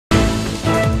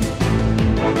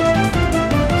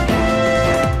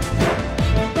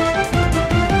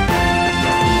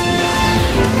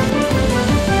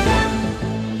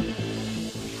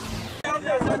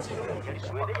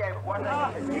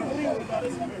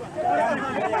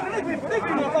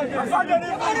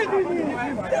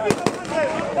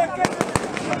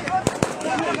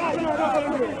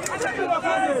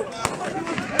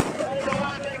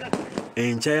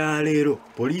Enkya ya leero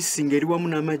poliisi ng'eri wamu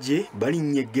n'amagye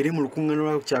balinnye eggere mu lukuŋŋaana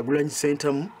lwa Kyagulanyi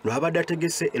Center lw'abadde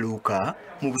ategese eruuka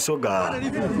mu Busoga.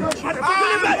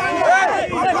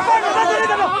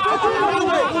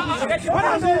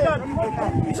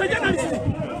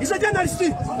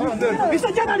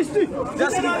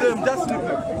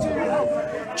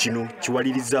 Kino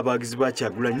kiwaliriza abagizi ba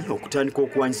Kyagulanyi okutandika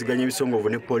okuwanyisiganya ebisongovu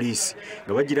ne poliisi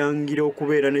nga bagirangira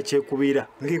okubeera ne kyekubiira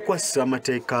ng'ekwasisa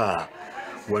amateeka.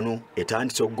 Wano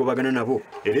etandise okugobagana nabo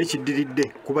era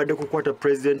ekiddiridde kubadde kukwata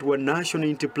President wa National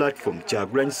Unity Platform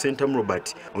Kyagulanyi Center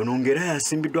Robert ono ng'era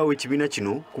yasimbiddwawo ekibiina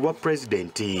kino ku bwa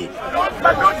pulezidenti.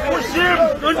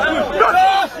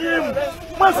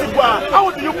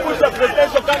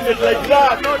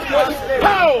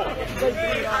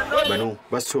 Bano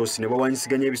basoose ne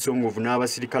bawanyisiganya ebisongovu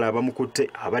n'abasirikale abamukutte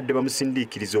abadde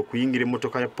bamusindiikiriza okuyingira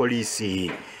emmotoka ya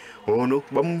poliisi. Ono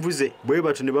bamuvuze bwe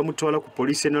bato ne bamutwala ku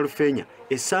poliisi e Nalufeenya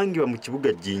esangibwa mu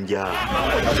kibuga Jjinja.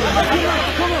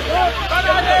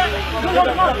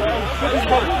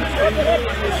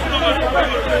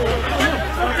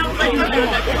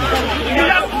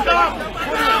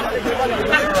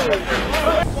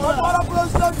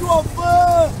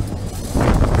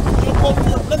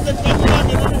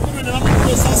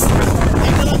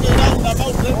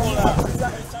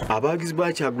 Abagizi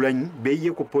ba Kyagulanyi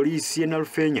beeyiye ku poliisi y'e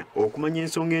Nalufeenya okumanya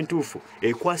ensonga entuufu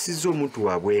ekwasizza omuntu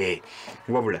waabwe.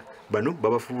 Wabula bano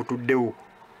babafubutuddewo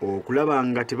okulaba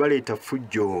nga tebaleeta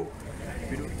ffujjo.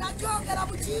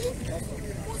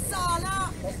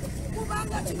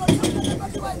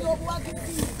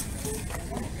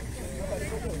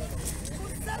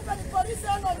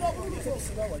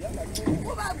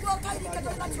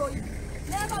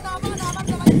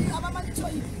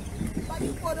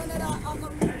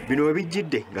 Bino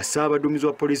webijjidde nga Ssaabaduumizi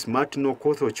wa poliisi Martin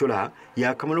Okoth Ochola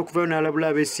yakamala okuvayo n'alabula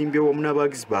abeesimbyewo wamu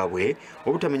n'abagizi baabwe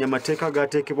obutamenya amateeka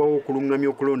agaateekebwawo okuluŋŋamya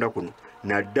okulonda kuno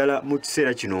naddala mu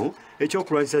kiseera kino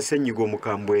ekyokulwanyisa ssennyiga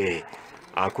omukambwe.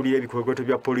 Akulira ebikwegoto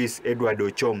bya poliisi Edward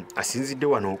Ochom asinzidde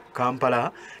wano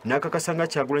Kampala n'akakasa nga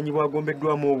Kyagulanyi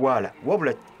bwagombeddwamu obwala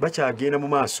wabula bakyagenda mu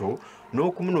maaso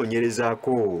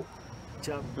n'okumunoonyerezaako.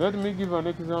 Let me give an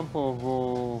example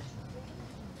of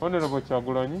Honorable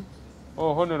Kyagulanyi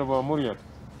or Honorable Muriat.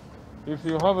 If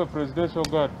you have a presidential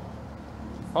guard,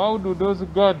 how do those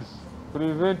guards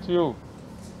prevent you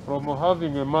from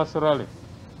having a mass rally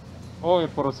or a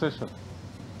procession?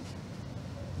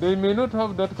 They may not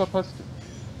have that capacity.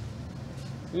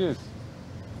 Yes.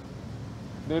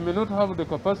 They may not have the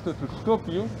capacity to stop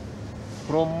you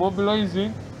from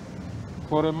mobilizing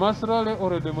for a mass rally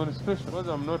or a demonstration. Because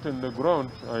I'm not in the ground,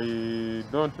 I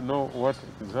don't know what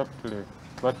exactly,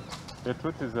 but the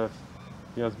truth is that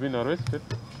he has been arrested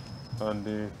and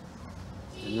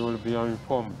you will be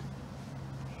informed.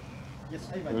 Yes,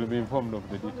 you will be informed of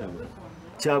the details.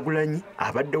 Kyagulanyi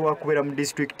abadde wakubeera mu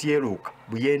disitulikiti y'e Luuka,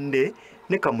 Buyende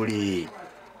ne Kamuli.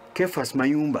 Kefas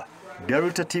Mayumba,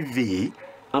 Delta TV,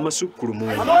 Amasukkulumu.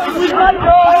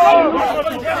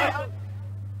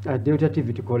 Delta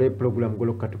TV tukole program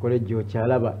goloka tukole jjo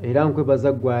kyalaba era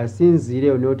nkwebaza gwa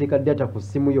asinziire onoteeka data ku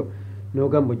simu yo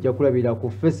n'ogamba ojja kulabira ku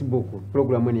Facebook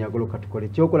program eno yagoloka tukole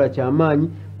kyokola kyamaanyi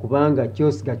kubanga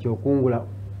kyosiga kyokungula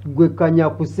gwe kanya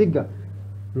kusiga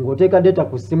ng'oteeka data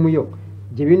ku simu yo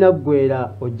gye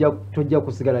binaggwera tojja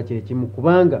kusigala kye kimu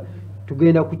kubanga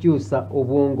tugenda kukyusa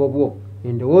obwongo bwo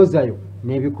endowoozayo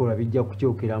n'ebikolwa bijja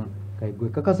kukyukiramu kale gwe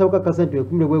kakasa nti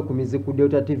wekumire bwekumize ku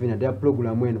Delta TV naddala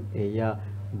program eno eya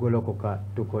golokoka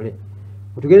tukole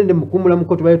utugende mukumula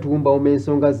muko tubaye tuwumba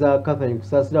ensonga za Catherine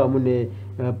Kusasira wamu ne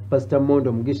Pastor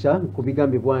Mondo Mugisha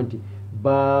kubigambibwa nti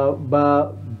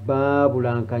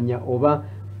babulankanya oba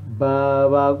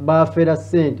bafera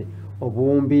ssente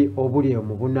obuwumbi obuli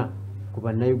omubuna ku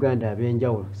bannayuganda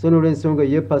ab'enjawulo so n'olw'ensonga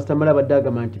ye Pastor Malabadde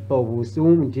nti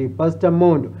nti Pastor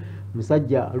Mondo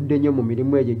musajja aludde nnyo mu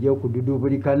mirimu egyo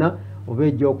egy'okududubulikana oba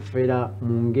egy'okufeera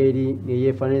mu ngeri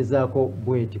eyeefaananizaako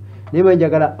bw'etyo naye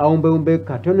manjagala awumbewumbe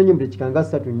katono nnyo kikanga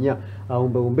 3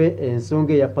 awumbewumbe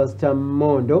ensonga eya Pastor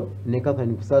Mondo ne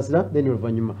Catherine Kusasira then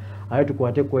oluvannyuma ayo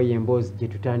tukwate ku eyo emboozi gye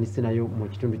tutandise nayo mu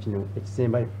kitundu kino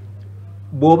ekisembayo.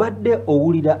 Bw'obadde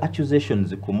owulira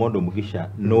accusations ku Mondo Mugisha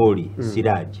n'oli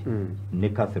Siraje ne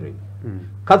Catherine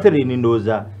Catherine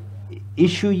ndowooza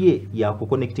issue ye ya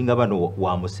kuconnectinga bano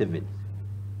wa Museveni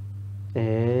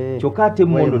kyokka ate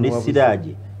Mondo ne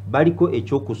Siraje baliko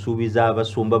ekyokusuubiza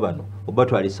abasumba bano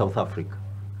obatwale South Africa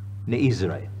ne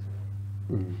Israel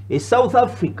South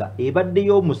Africa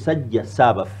ebaddeyo omusajja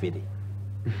Ssaabafere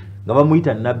nga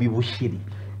bamuyita Nabbi Bushiri.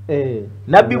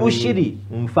 Nabbi Bushiri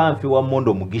mfanfe wa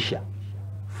Mondo Mugisha,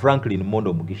 Franklin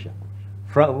Mondo Mugisha.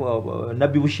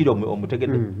 Nabbi Bushiri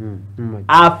omutegedde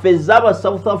afezaba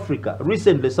South Africa.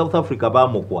 Recently South Africa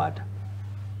bamukwata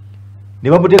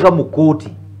ne bamuteeka mu kooti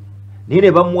naye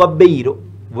ne bamuwa beyiro.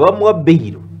 Bwe bamuwa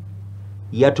beyiro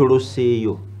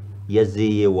yatoloseeyo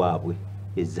yazeeyo waabwe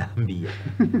e Zambia.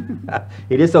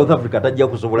 Era South Africa tajja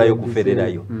kusobolayo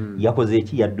kufererayo. Yakoze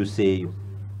eki? Yadduseeyo.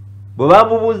 Bwe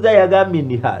bamubuuza yagambye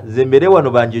nti zembere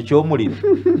wano banje ky'omuliro.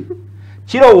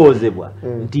 Kirowoozebwa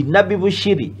nti Nabbi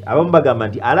Bushiri abamu bagamba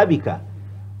nti alabika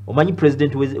omanyi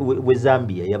president we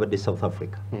Zambia yabadde South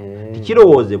Africa.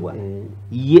 Kirowoozebwa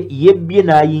yebbye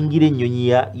n'ayingira ennyonyi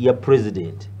ya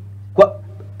president.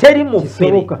 Teri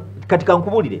mufere katika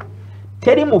nkubulire,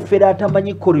 teri mufere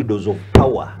atamanyi corridors of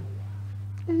power.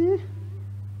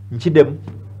 Nchidemu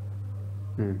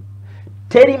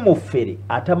teri mufere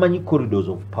atamanyi corridors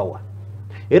of power.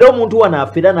 Era omuntu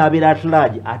wanaafera n'abeera at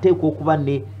large ateekwa okuba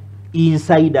ne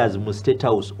insiders mu State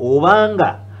House,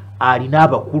 obanga alina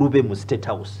abakulu be mu State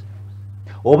House,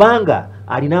 obanga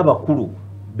alina abakulu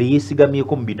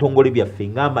beyeesigamyeko mu bitongole byaffe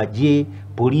ng'amagye,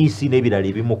 poliisi n'ebirala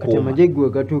ebimukuuma. Amagye gwe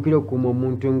gatuukira okukuuma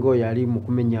omuntu ng'oyo ali mu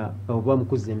kumenya oba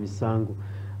mukuza emisango.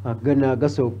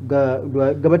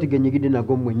 Gaba tegenyigidde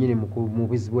nago mwennyini mu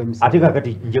bwizi bw'emisango. Ate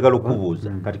kakati njagala okubuuza,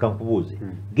 kati kankubuuze,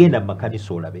 genda mu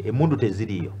makanisa olabe, emmundu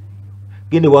teziriyo.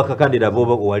 Gende wakakandira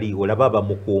wali olaba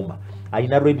abamukuuma.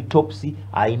 Alina red tops,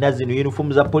 alina zino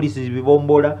uniform za police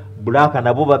zibibombola, black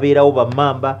nabo babeerawo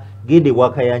bamamba. Gende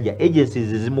wakayanja,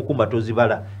 agencies zimukuma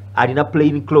tozibala. Alina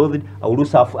plain clothed,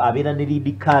 olusa abeera ne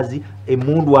lead cars,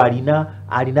 emmundu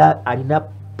alina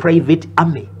private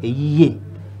army eyiye.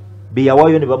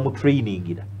 Beyawayo ne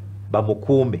bamutrainingira,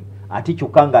 bamukuume. Ati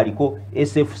kyokka aliko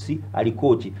SFC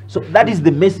aliko ki. So that is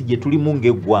the message tulimu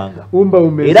ng'eggwanga.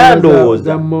 Era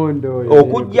ndowooza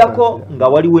okujjako nga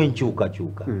waliwo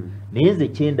enkyukakyuka. Naye nze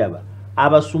kyendaba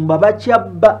abasumba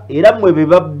bakyabba era mmwe be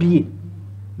babbye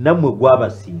nammwe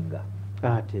gwabasinga.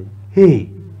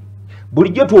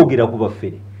 Bulijjo twogera ku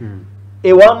baffere.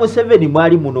 Ewa Museveni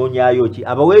mwali munoonyaayo ki?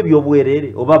 Abawe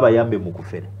ebyobwerere oba abayambe mu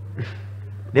kufera?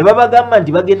 Ne babagamba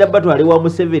nti bagenda batwale wa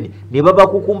Museveni ne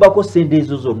babakukumbako ssente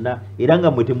ezo zonna era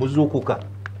nga mwe temuzuukuka.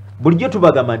 Bulijjo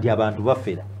tubagamba nti abantu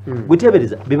bafera.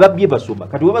 Gwetebereza be babbye basumba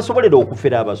kati we basobolera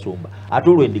okufera abasumba ate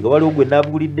olwendiga waliwo gwe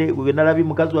nabulidde gwe nalabye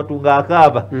mukazi watunga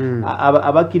akaaba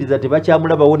abakkiriza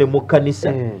tebakyamulabawo ne mu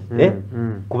kkanisa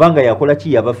kubanga yakola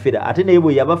ki yabafera ate naye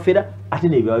bwe yabafera ate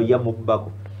ne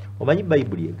yamubbako. Omanyi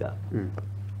Bayibuli egamba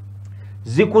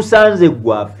zikusanze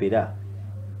gwafera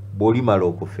bw'olimala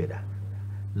okufera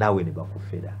naawe ne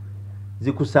bakufera.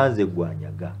 Zikusanze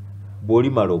gwanyaga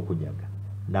bw'olimala okunyaga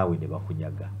naawe ne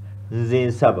bakunyaga. Nze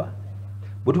nsaba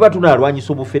bwe tuba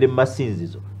tunaalwanyisa obufere mu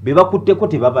masinzizo be bakutteko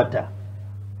tebabata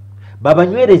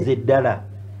babanywereze ddala.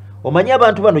 Omanyi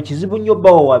abantu bano kizibu nnyo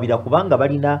bawawaabira kubanga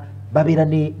babeera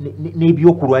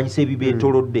n'ebyokulwanyisa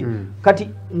ebibeetolodde. Kati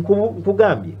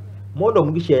nkugambye Mondo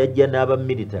Mugisha yajja n'aba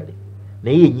military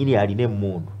naye yennyini alina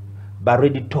emmundu, ba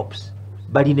red tops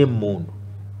balina emmundu.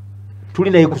 Tuli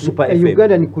naye ku Super FM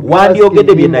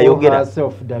wandyogedde bye nayogera.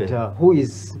 Who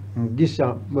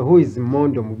is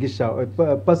Mondo Mugisha?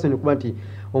 A person kuba nti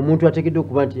omuntu ateekeddwa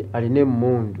okuba nti alina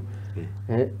emmundu.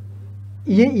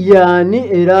 Yaani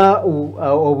era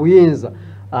obuyinza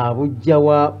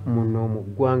abujjawa muno mu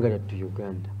ggwanga lyattu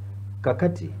Uganda.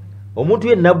 Kakati omuntu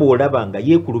yenna bw'olaba nga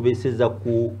yeekulubeseza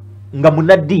nga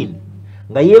munnaddiini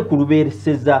nga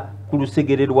yeekulubeseza ku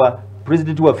lusegererwa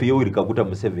Pulezidenti waffe Yoweri Kaguta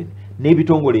Museveni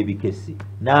n'ebitongole ebikesi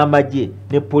n'amagye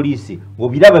ne poliisi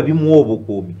ng'obiraba bimuwa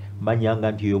obukuumi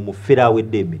manyanga nti oyo mufere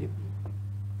awedde emirimu.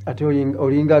 Ate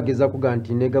olinga ageza kuga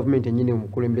nti ne gavumenti ennyini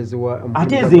omukulembeze wa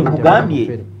ate nze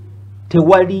nkugambye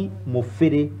tewali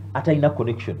mufere atalina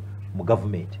connection mu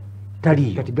gavumenti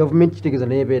taliyo. Kati gavumenti kitegeeza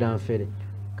naye ebeera nfere.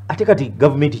 Ate kati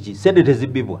gavumenti ki? Sente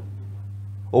tezibbibwa,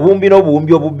 obumbi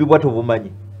n'obuwumbi obubbibwa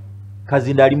tobumanyi.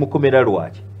 Kazinda ali mukomera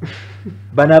lwaki?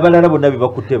 Bano abalala bonna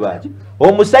bebakutte baaki?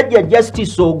 Omusajja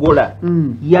Justice Ogola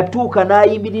yatuuka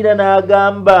n'ayimirira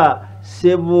n'agamba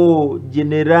Sebo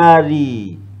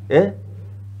Generali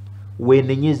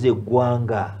weenenyeze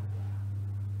eggwanga,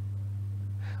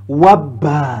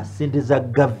 wabba sente za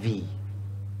gavi.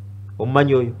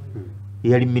 Omumanyi oyo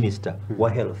yali minisita wa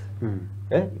health.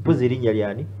 Mpozi erinnya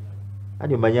lyani?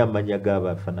 Ani omanyi amanya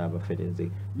g'abafa n'abaferenze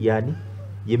yani?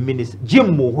 Ye minisita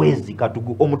Jim Muhwezi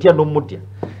Katugu omutya n'omutya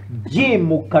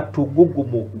Jim Katugugu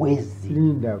Muhwezi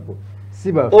lindako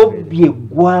sibafere obye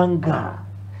gwanga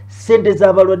sente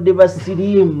z'abalwadde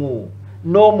basiriimu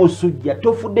n'omusujja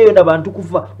tofuddeyo n'abantu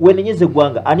kufa weenenyeze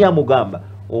gwanga. Ani amugamba?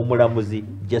 Omulamuzi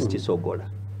Justice Ogola.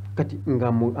 kati nga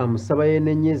amusaba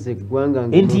yenenyeze eggwanga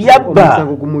nti yabba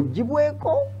omusango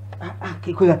gumugibweko.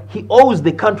 He owes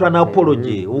the country an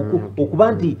apology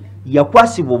okuba nti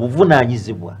yakwasibwa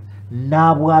obuvunaanyizibwa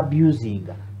n'abwa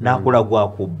abusinga n'akola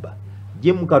gwakubba.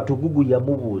 Jim Katugugu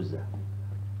yamubuuza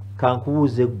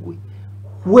kankubuuze ggwe,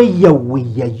 where were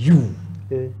you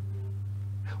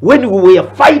when we were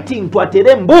fighting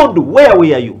twatere Mondo, where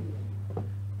were you?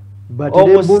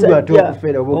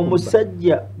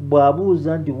 Omusajja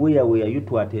bw'abuuza nti where were you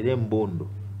twatere Mondo,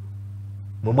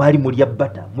 mwe mwali mulya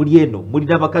bata, muli eno, muli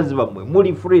n'abakazi bammwe,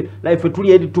 muli free life,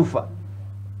 tuli eri tufa.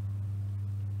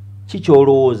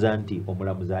 Kikyolowooza nti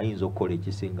omulamuzi ayinza okukola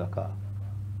ekisingako?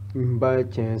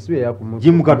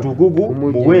 Jim Katugugu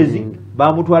muwezi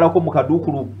bamutwalako mu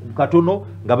kaduukulu katono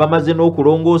nga bamaze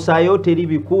n'okulongoosayo, teri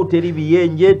biku, teri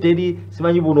biyenje, teri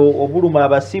simanyi buno obuluma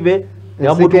abasibe,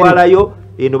 bamutwalayo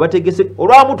eno bategese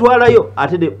olwamutwalayo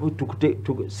ate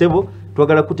sebo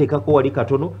twagala kuteekako wali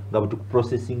katono nga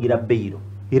batukuprocesingira bailo.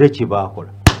 Era kibaakola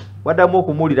waddamu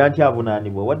okumuwulira nti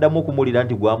avunaanibwa, waddamu okumuwulira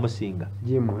nti gwamusinga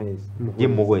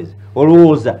Jim Muhwezi.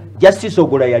 Olowooza Justice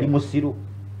Ogola yali musiru?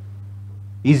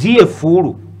 Is he a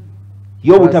fool?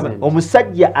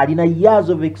 Omusajja alina years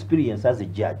of experience as a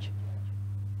judge,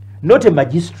 not a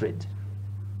magistrate,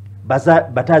 but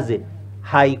as a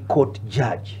high court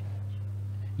judge.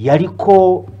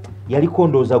 Yaliko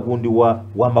ndooza gundi wa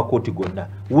makoti gonna.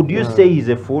 Would you say he's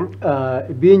a fool?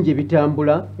 Bingi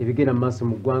bitambula ebigenda mu maaso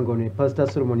mu ggwanga ono Pastor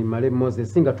Solomon Male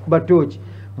Moses singa tukuba tochi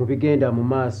mu bigenda mu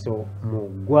maaso mu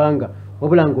ggwanga.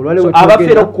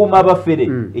 Abafere okuuma abafere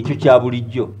ekyo kya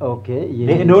bulijjo.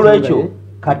 N'olwekyo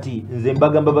kati nze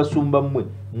mbagamba basumba mmwe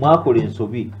mwakola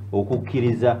ensobi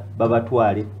okukkiriza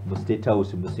babatwale mu State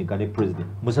House musinkane president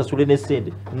musasule ne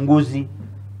ssente nguzi,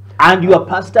 and your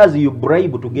pastors you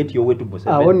bribe to get your way to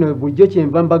Museveni. Awo nno bulijjo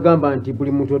kyenva mbagamba nti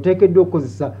buli muntu oteekeddwa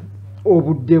okukozesa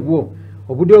obudde bwo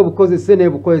obukozese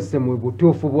n'ebukozese mu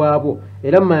butuufu bwabwo,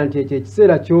 era manya nti ekyo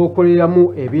ekiseera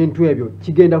ky'okoleramu ebintu ebyo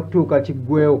kigenda kutuuka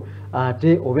kiggwewo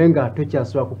ate obenga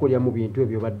tokyasobola kukolera mu bintu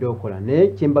ebyo badde okola. Naye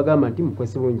kyembagamba nti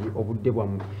mukwese bulungi obudde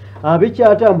bwammwe.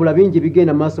 Bikyatambula bingi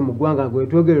bigenda maaso mu ggwanga nga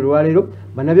wetwogere olwaleero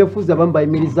bannabyabufuzi abamu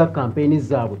bayimiriza kampeyini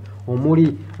zaabwe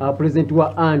omuli pulezidenti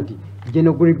wa anti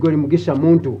General Gregory Mugisha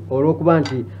Muntu olw'okuba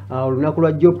nti olunaku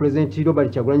lwajjo Pulezidenti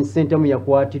Robert Kyagulanyi Ssentamu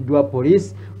yakwatiddwa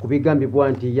poliisi ku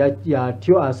bigambibwa nti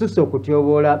asusse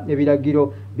okutyoboola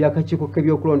ebiragiro by'akakiiko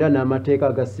k'ebyokulonda n'amateeka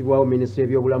agassibwawo minisitule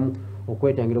y'ebyobulamu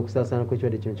okwetangira okusaasaana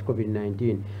kw'ekirwadde kino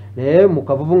COVID-19. Naye mu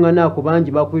kavuvuŋŋana ako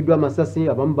bangi bakubiddwa amasasi,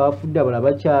 abamu baafudde, abalala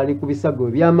bakyali ku bisago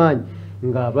eby'amaanyi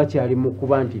nga bakyali mu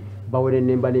kuba nti bawera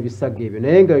ennemba n'ebisago ebyo.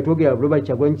 Naye nga wetwogera Robert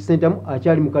Kyagulanyi Ssentamu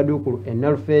akyali mu kaduukulu e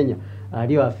Nalufeenya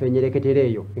ali afenyereketera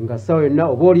eyo nga ssaawa yonna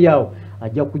oba oliawo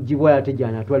ajja kuggibwayo ate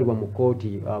gy'anaatwalibwa mu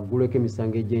kooti aggulweko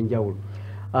emisango egy'enjawulo.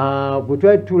 Bwe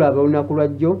twali tulaba olunaku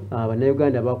lwajjo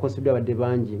bannayuganda bakoseddwa badde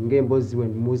bangi ng'emboozi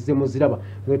muzze muziraba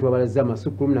nga twabalaza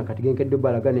amasukulumu nakati genkedde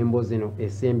balaga n'emboozi eno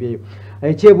esembyeyo.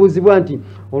 Ekyebuuzibwa nti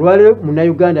olwaleero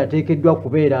munnayuganda ateekeddwa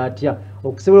kubeera atya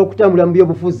okusobola okutambula mu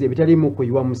byobufuzi ebitalimu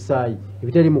kuyiwa musaayi,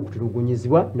 ebitalimu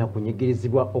kutulugunyizibwa na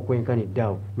kunyigirizibwa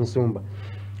okwenkaniddeawo. Musumba,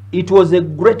 it was a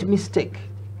great mistake.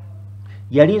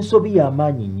 Yali nsobi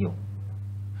y'amaanyi nnyo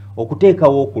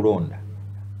okuteekawo okulonda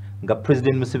nga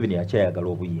President Museveni akyayagala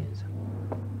obuyinza.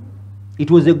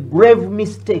 It was a grave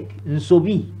mistake,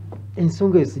 nsobi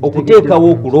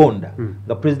okuteekawo okulonda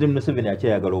nga President Museveni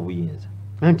akyayagala obuyinza.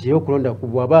 Anti okulonda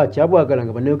kubwaba akyabwagala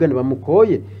nga bannayuganda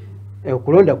bamukooye,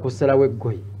 okulonda kusalawo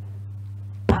eggoye.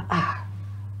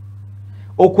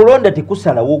 Okulonda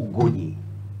tekusalawo ggoye.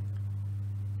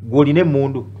 Gw'olina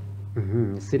emmundu.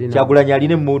 Kyagulanyi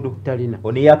alina emmundu.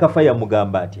 Ono eyakafa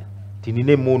yamugamba atya ti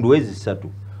nina emmundu ezisatu.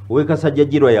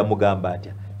 Ow'Ekasajjajirwa yamugamba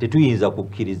atya tetuyinza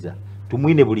kukkiriza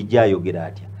tumwine bulijjo ayogera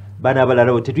atya. Bano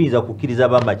abalala tetuyinza kukkiriza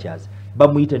abamakyazi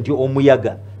bamuyita nti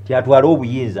omuyaga tyatwala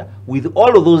obuyinza. With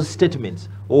all of those statements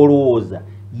olowooza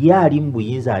ye ali mu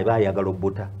buyinza aba ayagala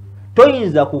obbuta.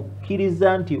 Toyinza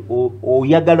kukkiriza nti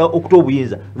oyagala okuta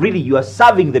obuyinza. Really you are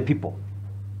serving the people.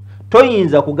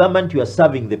 Toyinza kugamba nti you are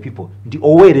serving the people nti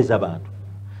oweereza bantu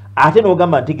ate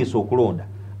n'ogamba ntegesa okulonda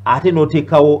ate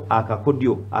n'oteekawo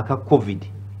akakodyo aka COVID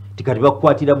tikati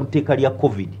bakukwatira mu tteeka lya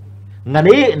COVID nga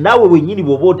naye naawe wennyini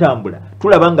bw'oba otambula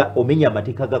tulaba nga omenya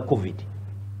amateeka ga COVID.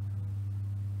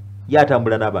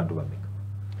 Yatambula n'abantu bameka.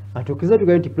 Atukiza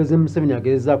tugaye nti President Museveni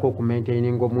agezezaako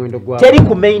okumaintaininga omuwendo gwa teri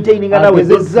kumaintaininga nawe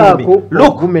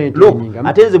look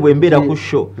ate nze bwe mbeera ku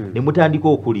show ne mutandika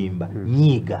okulimba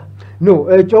nyiiga.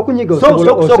 No, ekyokunyiga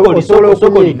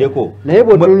osobolindeko naye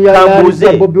bw'otunulira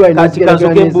Bobi Wine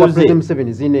n'akiranganiza President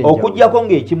Museveni zina enjawulo. Okuggyako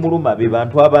ng'ekimuluma be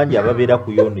bantu abangi ababeera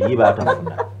ku yono ye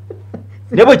baatafuna.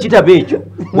 Ne bwe kitaba ekyo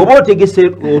bwoba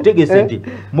otegese nti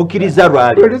mukkiriza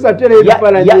lwali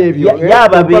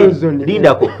yababe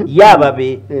lindako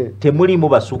yababe temulimu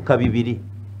basukka bibiri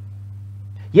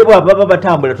ye bwababa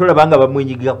batambula tolaba nga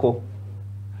bamwenyigako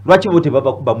lwaki bo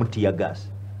tebabakuba mutiya gas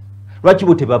lwaki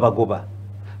bo tebabagoba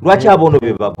lwaki abono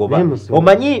be bagoba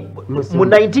omanyi mu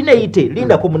 1980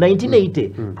 lindako mu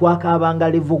 1980 twakabanga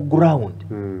level ground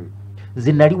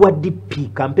nze nali wa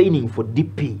DP campaigning for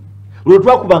DP lwe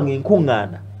twakubanga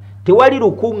enkuŋŋaana tewali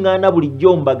lukuŋŋaana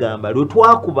bulijjo mbagamba lwe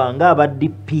twakubanga aba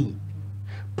DP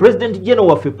President General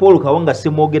waffe Paul Kawanga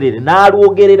Semwogerere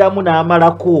n'alwogereramu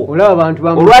n'amalako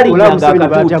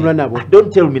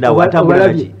don't tell me now atambula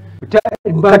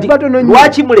naki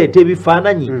lwaki muleeta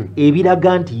ebifaananyi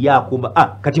ebiraga nti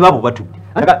yakumba kati babo batudde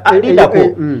lindako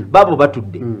babo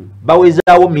batudde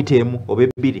bawezaawo mita emu oba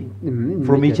ebbiri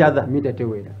from each other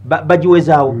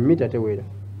bagiwezaawo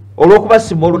olw'okuba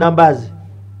small numbers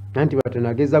nanti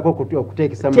batonagezako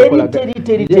okuteekesa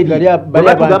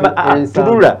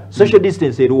tulula social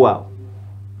distance eruwaawo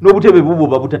n'obutebe bubo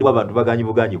babutadde abantu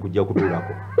baganye kujja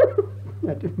kutuulako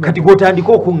kati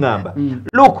gwotandika okuŋŋamba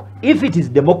look if it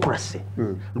is democracy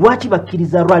lwaki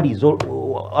bakkiriza rallies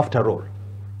after all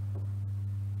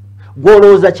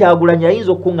gwolowooza Kyagulanyi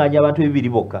ayinza okuŋŋaanya abantu ebibiri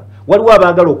bokka waliwo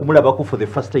abaagala okumulabako for the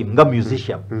first time nga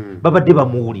musician babadde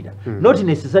bamuwulira not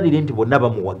necessarily nti bonna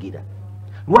bamuwagira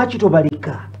lwaki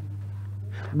tobaleka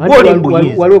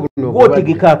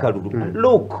gwotegeka akalulu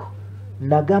look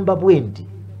nagamba bwe nti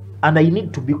and I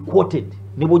need to be quoted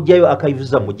ne bw'ojjayo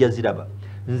akayivuza mujja ziraba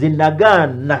nze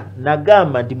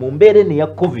nagamba nti mu mbeera eno eya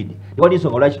covid tewali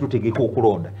nsonga lwaki tutegeka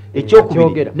okulonda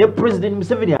ekyokubiri ne President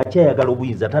Museveni akyayagala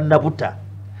obuyinza tannabuta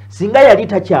singa yali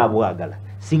takyabwagala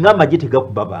singa amagye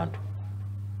tegakuba bantu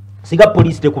singa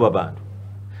poliisi tekuba bantu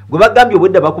gwe bagambye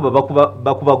obwedda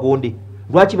bakuba gonde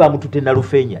lwaki bamutute na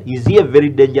Lufeenya is he a very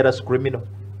dangerous criminal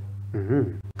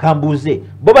kambuze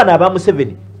bo bana aba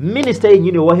Museveni minister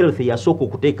yenyini wa health yasooka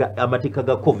okuteeka amateeka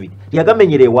ga covid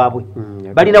yagamenyere ewaabwe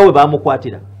balinawe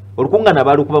bamukwatira olukuŋŋaana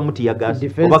baalukuba muti yagas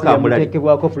oba kamulali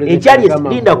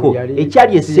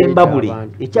ekyali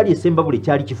esembabule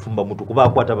kyali kifumba mutu kuba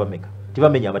akwata bameka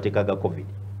tibamenya amateeka ga covid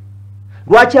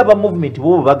lwaki aba movement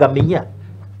bo bagamenya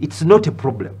it's not a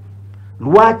problem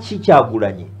lwaki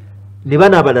Kyagulanyi ne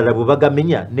bana abalala bwe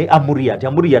bagamenya ne Amuriat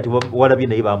walabye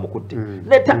naye bamukutte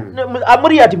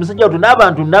Amuriat musajja otu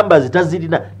n'abantu numbers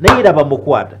tazirina naye era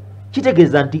bamukwata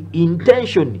kitegeeza nti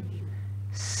intention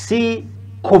si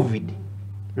covid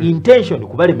intention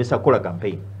kubalemesa kukola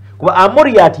campaign kuba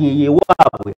Amuriat yeye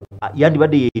waabwe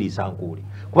yandibadde yeerisa nkuuli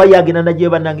kuba yagenda najje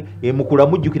bannange emukula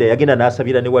mujjukira yagenda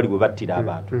n'asabira ne wali bwe battira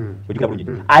abantu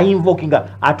ayinvokinga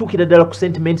atukira ddala ku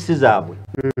sentiments zaabwe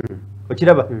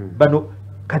okiraba bano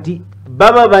kati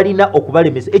baba balina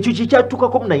okubalemesa ekyo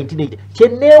kikyatuukako mu 1980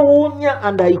 kyeneewuunya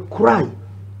and I cry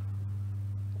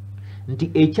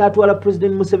nti ekyatwala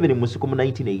President Museveni mu nsiko mu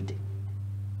 1980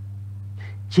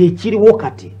 kyekiriwo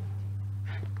kati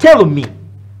tell me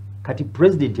kati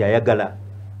president ayagala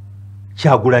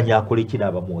Kyagulanyi akole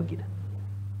kinaabamuwagira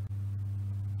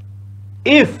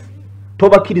if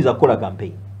tobakkiriza kukola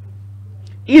campaign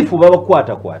if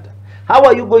babakwata how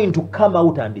are you going to come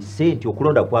out and say nti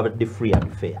okulonda kwabadde free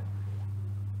and fair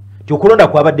ti okulonda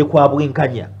kwabadde kwa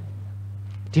bwenkanya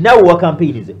tinaawe wa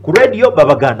campaign ze ku radio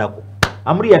babagaanako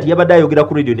Amuriat yabadde ayogera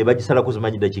ku radio ne bagisala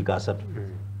kuzimanyi dakiika 3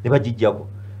 ne bagijjako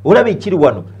olaba ekiri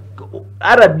wano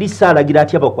RDC alagira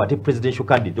atya bakwate presidential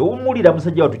candidate omulira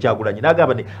musajja watu Kyagulanyi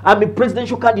n'agamba ne ami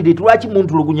presidential candidate lwaki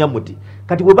muntu lugunya muti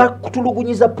kati bwe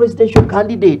bakutulugunyiza presidential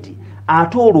candidate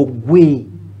ate olwo gwe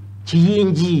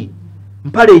kiyingi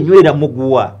mpale enywera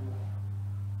muguwa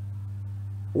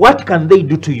what can they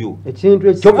do to you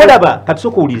kyovolaba kati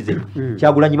soka owulirize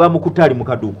Kyagulanyi bamukutte ali mu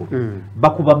kaduuko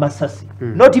bakuba masasi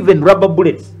not even rubber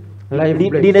bullets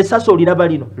lino essasi oliraba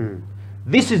lino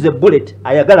this is a bullet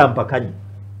ayagala mpakanyi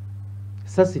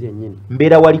sasi lyennyini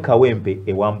mbeera wali Kawempe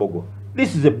ewambogo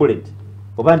this is a bullet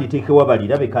oba nditeekewa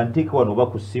balirabe kanteeke wano oba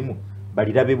ku ssimu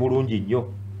balirabe bulungi nnyo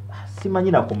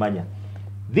simanyi nakumanya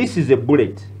this is a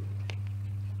bullet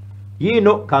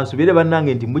yino kansubire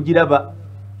bannange nti mugiraba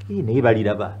naye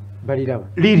baliraba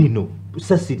lirino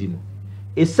sasi lino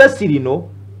essasi lino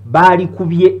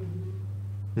baalikubye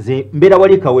nze mbeera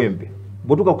wali Kawempe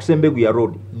bwotuuka ku Sembegu ya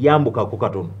road yambukako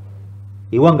katono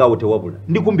ewange awo tewabula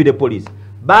ndikumbire poliisi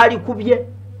baalikubye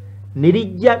ne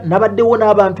lijja nabaddewo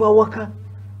n'abantu awaka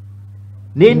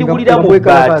ne ndiwulira mu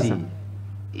bbaati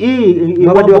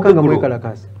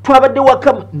twabadde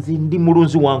waka nze ndi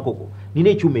mulunzi wa nkoko nina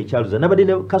ekyuma ekyaluza nabadde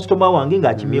ne kasitoma wange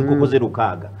ng'akimye enkoko ze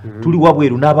 600 tuli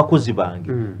wabweru n'abakozi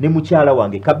bange ne mukyala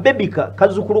wange kabebi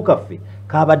kazukulu kaffe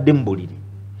kabadde mu buliri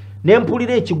ne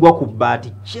mpulira ekigwa ku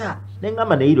bbaati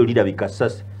nengamba neero lirabika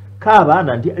ssasi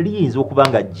kaabaana nti liyinza okuba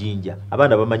nga jjinja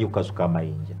abaana bamanyi okukasuka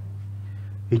amayinja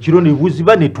ekiro ne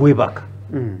buziba ne twebaka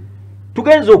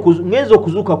ngenza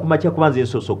okuzuuka ku makya kuba nze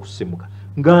nsoose okusimuka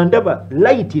nga ndaba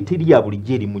layiti teri ya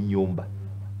bulijjo eri mu nnyumba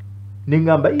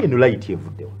nengamba yeno layiti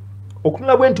evuddewa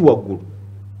okunula bwe nti waggulu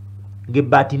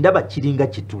ng'ebbaati ndaba kiringa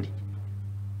kituli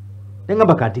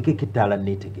nengamba kanteekeko ettaala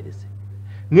neetegereze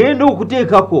ngenda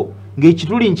okuteekako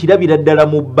ng'ekituli nkirabira ddala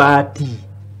mu bbaati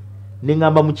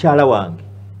nengamba mukyala wange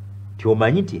ti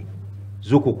omanyi nti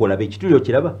zuuka okolaba ekituli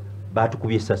okiraba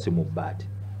baatukubye essasi mu bbaati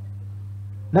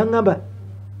nangamba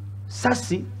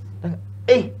sasi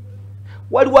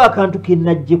waliwo akantu ke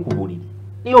najje ku buliri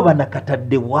naye oba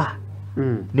nakataddewa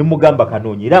ne mugamba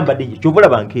kanoonye era mbadde kyova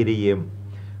olaba nkeereyeemu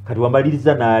kati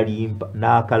wamaliriza n'alimpa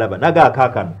n'akalaba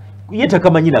nagaakaakano ye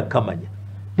takamanyi nakkamanya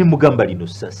ne mugamba lino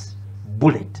sasi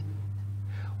bullet.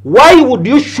 Why would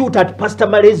you shoot at Pastor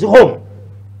Mare's home?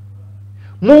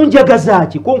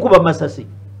 Munjagazachi kunkuba masasi.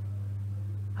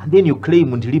 And then you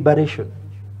claim until liberation.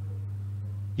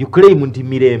 You claim until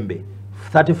mirembe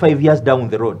 35 years down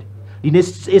the road. Line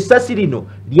essasi lino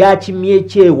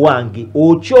lyakimyeche wange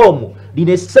okyomu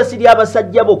line essasi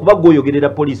lyabasajja bo kuba goyogerera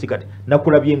police kati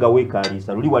nakulabye nga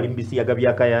weekaliisa luli wali mbisi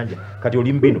yagabya kayanja kati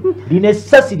oli mbino line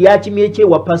essasi lyakimyeche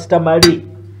wa Pastor Mare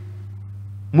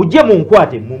mujje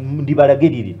munkwate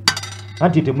ndibalagerire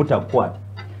anti temutakwata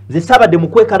nze sabadde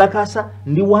mukwekalakasa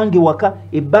ndi wange waka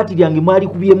ebbati lyange mwali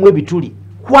kubyemu ebituli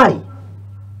why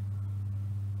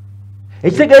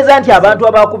ekitegeeza nti abantu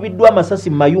abakubiddwa amasasi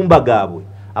mu mayumba gaabwe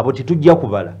abo tetujja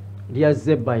kubala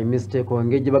lyazze by mistake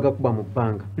wangeje bagakuba mu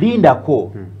ppanga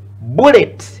lindako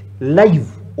bullet live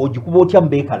ogikuba otya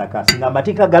mbekalakasi nga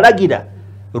amateeka galagira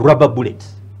rubber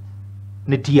bullets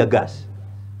ne tear gas.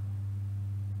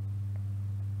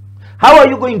 How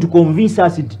are you going to convince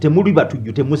us nti temuli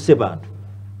batujju temusse bantu?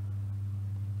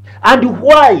 And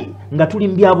why nga tuli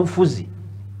mbyabufuzi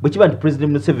bwe kiba nti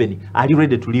President Museveni ali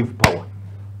ready to leave power?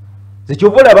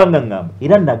 Zekyovola banga ngamba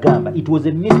era nagamba it was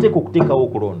a mistake okuteekawo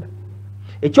okulonda.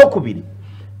 Ekyokubiri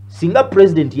singa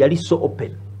president yali so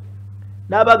open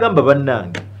n'abagamba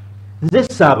bannange nze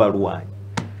Ssaabalwanyi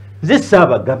nze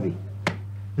Ssaabagabe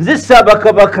nze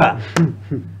Ssaabakabaka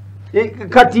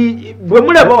kati bwe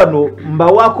mulaba wano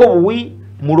mbawaako buwi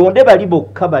mulonde bali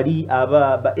bokka bali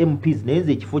aba MPs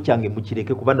nenze ekifo kyange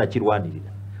mukireke kuba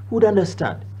nakirwanirira. Would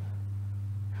understand.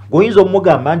 Goyinza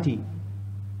omugamba nti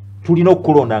tulina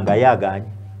okukulonda nga yaganye.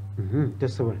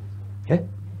 Tesobola.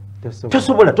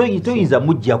 Tesobola toyinza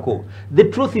mujjako. The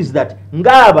truth is that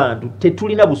ng'abantu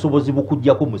tetulina busobozi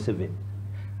bukujjako Museveni.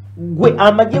 Gwe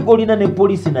amagye golina ne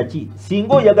police naki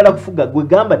singa oyagala kufuga gwe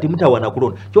gamba temutawana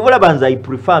kulonda kyovola banza I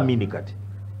prefer mini kati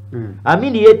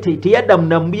amini yete teyadda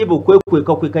munambuye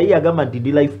bokwekweka ye agamba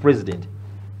ndi life president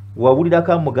wawulira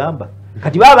ka mugamba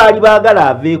kati baba ali baagala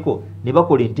aveeko ne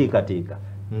bakola enteekateeka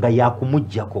nga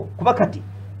yakumujjako kuba kati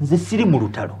nze siri mu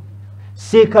lutalo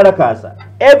seekalakaasa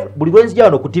buli lwenzija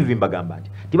wano ku TV mbagamba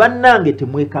nti tibannange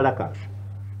temwekalakaasa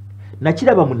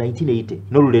nakiraba mu 1980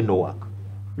 n'oluleno waka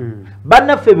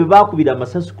bannaffe be baakubira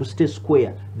amasasi ku State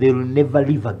Square they will never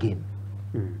live again.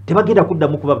 Tebagenda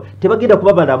kuddamu kuba tebagenda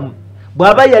kuba balamu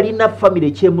bw'aba yalina family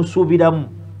ekyemusuubiramu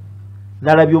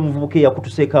n'alabye omuvubuka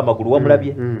eyakutuseeko amagulu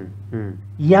wamulabye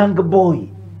young boy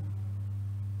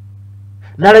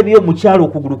n'alabye omukyalo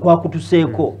okugulu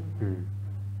kwakutuseeko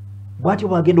bw'atyo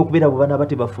bw'agenda okubeera bwe bana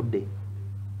batebafudde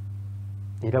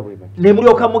ne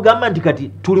mulyoka mugamba nti kati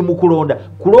tuli mu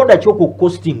kulonda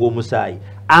ky'okukostinga omusaayi.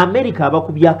 America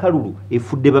abakubye akalulu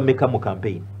efudde bameka mu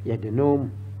campaign yadde n'omu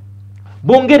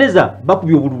Bungereza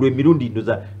bakubye obululu emirundi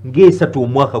ndoza ng'esatu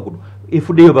omwaka guno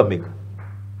efuddeyo bameka.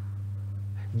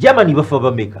 Germany bafa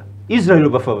bameka. Israel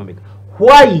bafa bameka.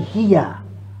 Why here?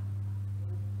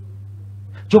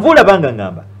 Kyovula banga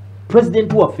ngamba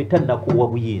president waffe tannakuwa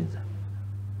buyinza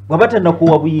bw'aba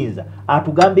tannakuwa buyinza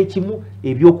atugambe kimu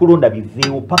ebyokulonda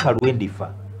biveewo paka lwendifa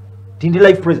tindi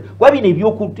life president wabina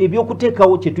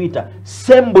ebyokuteekawo kye tuyita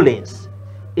semblance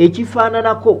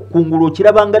ekifaananako kungulu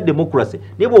okirabanga democracy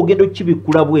naye bw'ogenda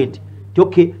okibikula bwenti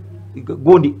tyoke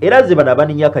gondi era ze bano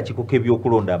abanenya akakiiko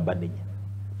k'ebyokulonda mbanenya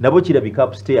nabo kirabika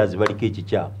upstairs baliko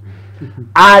ekikyamu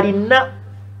alina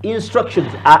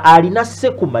instructions alina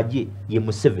se ku magye ye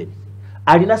Museveni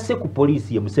alina se ku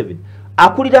poliisi ye Museveni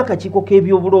akulira akakiiko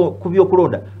ku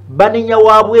byokulonda banenya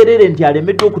wabwerere nti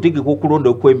alemeddwa okutegeka okulonda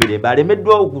okwemirembe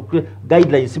alemeddwa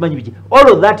guidelines simanyi biki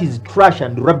all of that is trash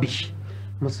and rubbish.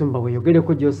 Musumba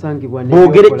weyogereko gyosangibwa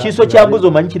bwogere kiso kya mbuzi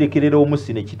omanyi kirekerera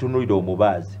omusi ne kitunulira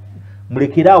omubaazi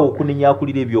mulekeraawo okunenya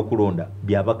akulira ebyokulonda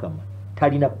byabakama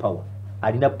talina power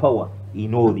alina power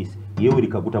in all this Yoweri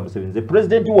Kaguta Museveni the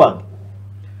president wange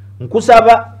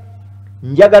nkusaba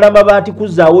njagala amabaati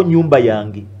kuzaawo nyumba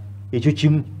yange ekyo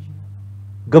kimu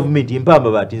gavumenti empa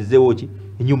amabaati nzeewo ki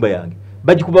ennyumba yange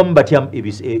bagikubamu batya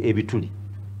ebituli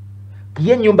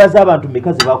kiye ennyumba z'abantu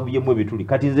meka ze bakubyemu ebituli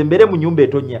kati nze mbere mu nyumba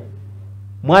etonya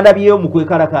mwandabyeyo mu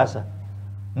kwekalakaasa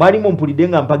mwali mumpulidde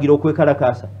nga mpagira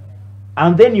okwekalakaasa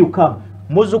and then you come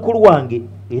muzukulu wange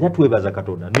era twebaza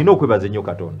Katonda nina okwebaza ennyo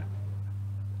Katonda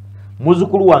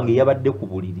muzukulu wange yabadde ku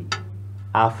buliri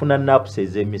afuna napusi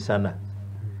ez'emisana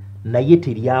naye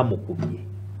teryamukubye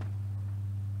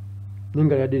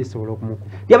ninga lyadde lisobola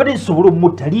okumukuba lyabadde lisobola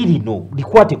omutta liirino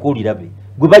likwateko olirabe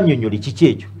gwe bannyonnyole kiki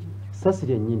ekyo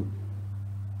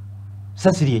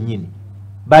sasi lyennyini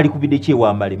baalikubidde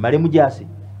kyewa male mujaase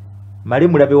male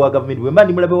mulabe wa gavumenti bwe mba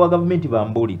ndi mulabe wa gavumenti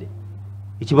bambuulire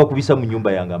ekibakubisa mu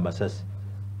nnyumba yange amasasi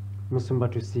Musumba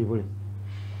tusiibule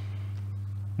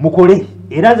mukole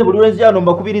era nze buli lwenzi ano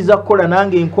mbakubiriza kukola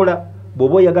nange nkola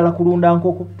bw'oba oyagala kulunda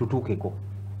nkoko tutuukeko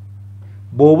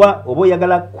bw'oba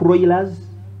oyagala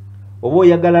croilers oba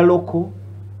oyagala loko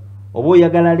oba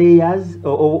oyagala layers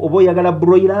oba oyagala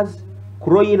broilers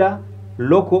croiler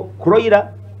loko croiler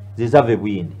zezava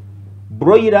ebuyindi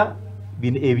broiler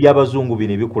ebyabazungu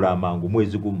bino ebikula amangu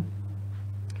mwezi gumu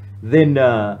then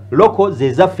loko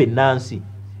zezaffe ennansi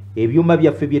ebyuma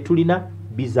byaffe bye tulina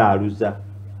bizaaluza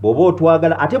bw'oba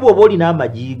otwagala ate bw'oba olina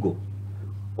amajiigo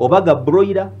oba ga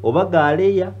broiler oba ga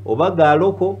layer oba ga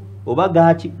loko oba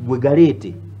gaki gwe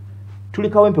galeete tuli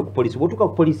Kawempe ku polisi bwotuka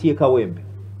ku polisi ye Kawempe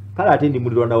kale ate ndi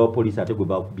mulirwana wa polisi ate gwe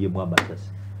bakubyemu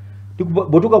amasasi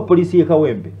bwotuka ku polisi ye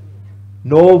Kawempe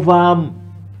novaamu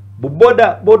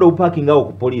boda uparking awo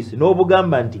ku polisi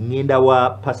n'obugamba nti ngenda wa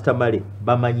Pastor Male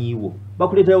bamanyiiwo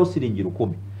bakuleetayo siringi 10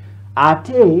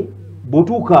 ate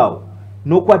bwotuuka awo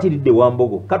n'okwatiridde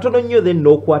Wambogo katono nnyo then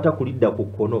n'okwata kulidda ku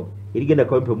kkono erigenda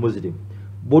Kawempe Muslim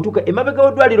bwotuuka emabega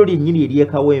w'eddwaliro lyennyini ery'e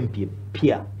Kawempe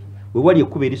pya we wali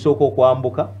ekkuba erisooka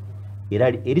okwambuka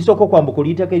era erisooka okwambuka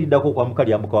oliyitako eriddako okwambuka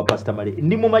lyambuka wa Pastor Male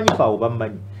ndi mumanyifu awo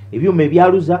bammanyi ebyuma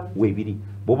ebyaluza weebiri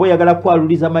bw'oba oyagala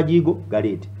kwaluliza amajiigo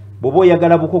galeete bw'oba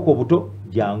oyagala bukoko buto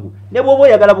jangu ne bw'oba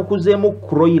oyagala bukuzeemu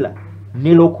croiler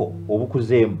ne loko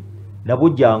obukuzeemu nabwo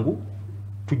jangu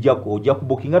ojja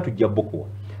kubukinga tujja bukuwa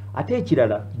ate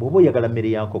ekirala bw'oba oyagala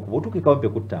mmere ya nkoko bw'otuuka e Kawempe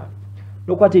ku 5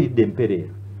 n'okwatiridde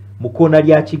empereero mu kkoona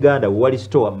lya Kiganda wali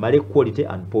store Male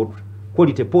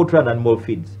quality poultry and animal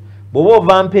feeds bw'oba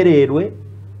ova Mpereerwe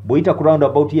bw'oyita ku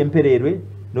roundabout y'Empereerwe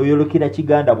n'oyolokera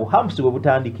Kiganda buhamsi bwe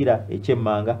butandikira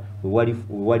ekyemmanga we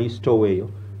wali store eyo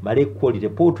Male quality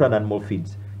poultry and animal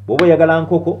feeds bw'oba oyagala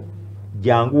nkoko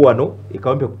jangu wano e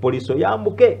Kawempe ku poliisi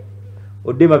oyambuke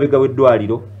odde mabega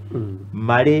w'eddwaliro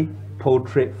Male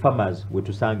poultry farmers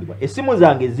wetusangibwa essimu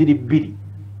zange ziri 2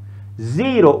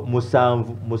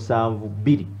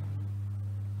 077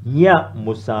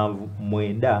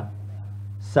 479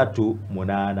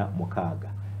 386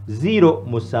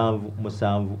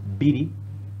 077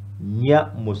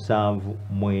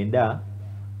 479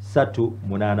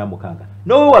 386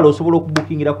 nowe wala osobola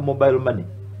okubukingira ku mobile money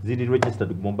ziri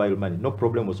registered ku mobile money no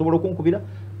problem osobola okunkubira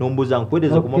nombuza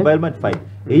nkwedeza ku mobile money fine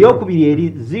eyokubiri eri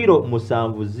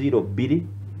 0702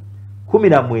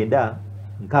 19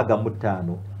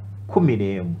 65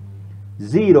 11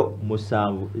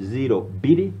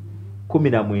 0702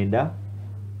 19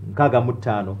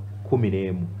 65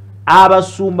 11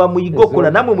 abasumba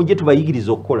muyigokola namwe mujje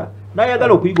tubayigiriza okukola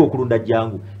nayagala okuyiga okulunda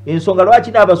jangu ensonga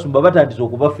lwaki n'abasumba batandise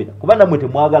okubafera kuba namwe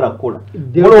temwagala kukola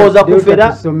mulowooza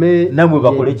kufera namwe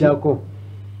bakole kyako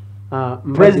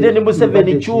President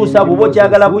Museveni kyusa bw'oba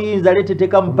okyagala buyinza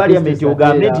leteteka mu parliament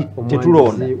ogambe nti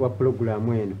tetulonda wa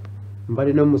programu eno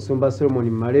mbali n'omusumba Solomon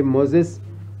Male Moses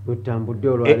butambudde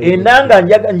olwaleero enanga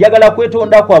njagala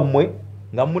kwetonda kwammwe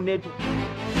nga munetu